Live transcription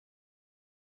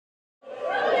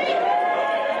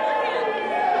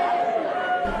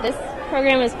This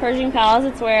program is Pershing Pals.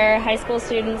 It's where high school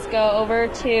students go over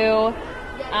to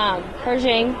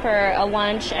Pershing for a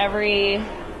lunch every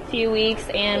few weeks,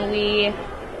 and we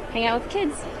hang out with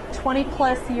kids. 20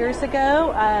 plus years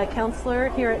ago, a counselor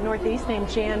here at Northeast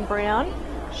named Jan Brown,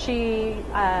 she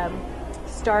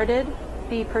started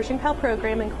the Pershing Pal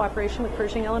program in cooperation with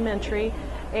Pershing Elementary,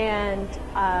 and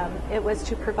it was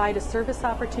to provide a service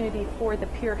opportunity for the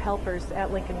peer helpers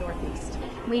at Lincoln Northeast.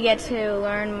 We get to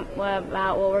learn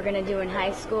about what we're going to do in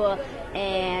high school,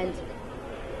 and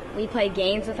we play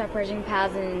games with our Pershing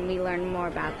Pals and we learn more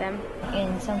about them.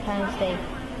 And sometimes they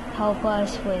help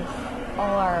us with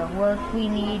all our work we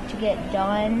need to get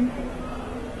done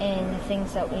and the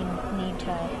things that we need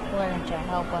to learn to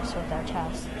help us with our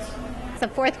tests. So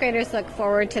fourth graders look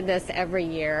forward to this every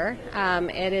year.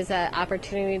 It is an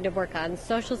opportunity to work on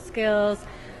social skills,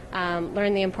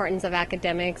 learn the importance of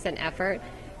academics and effort.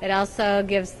 It also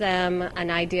gives them an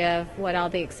idea of what all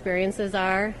the experiences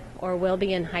are or will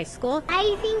be in high school.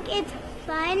 I think it's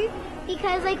fun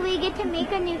because we get to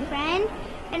make a new friend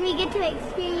and we get to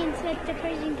experience what the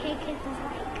Persian K Kids is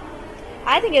like.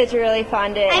 I think it's really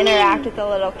fun to interact with the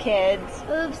little kids.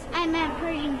 Oops, I meant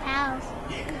Pershing Pals.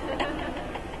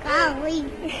 Golly.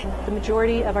 The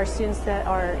majority of our students that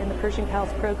are in the Pershing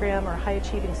Pals program are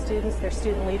high-achieving students. They're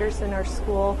student leaders in our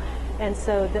school. And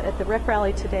so at the rec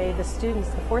rally today, the students,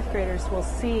 the fourth graders, will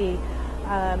see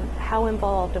how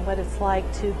involved and what it's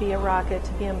like to be a Rocket,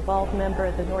 to be an involved member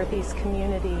of the Northeast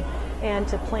community, and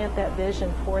to plant that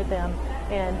vision for them,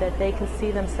 and that they can see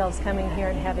themselves coming here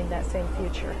and having that same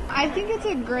future. I think it's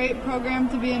a great program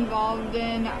to be involved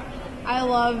in. I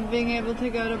love being able to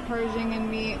go to Pershing and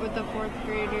meet with the fourth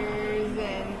graders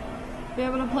and be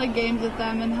able to play games with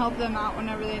them and help them out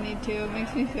whenever they need to. It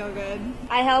makes me feel good.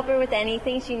 I help her with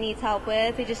anything she needs help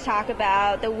with. We just talk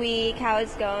about the week, how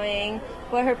it's going,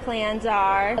 what her plans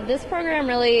are. This program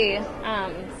really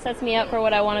sets me up for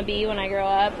what I want to be when I grow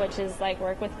up, which is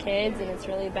work with kids, and it's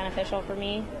really beneficial for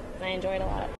me, and I enjoy it a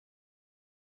lot.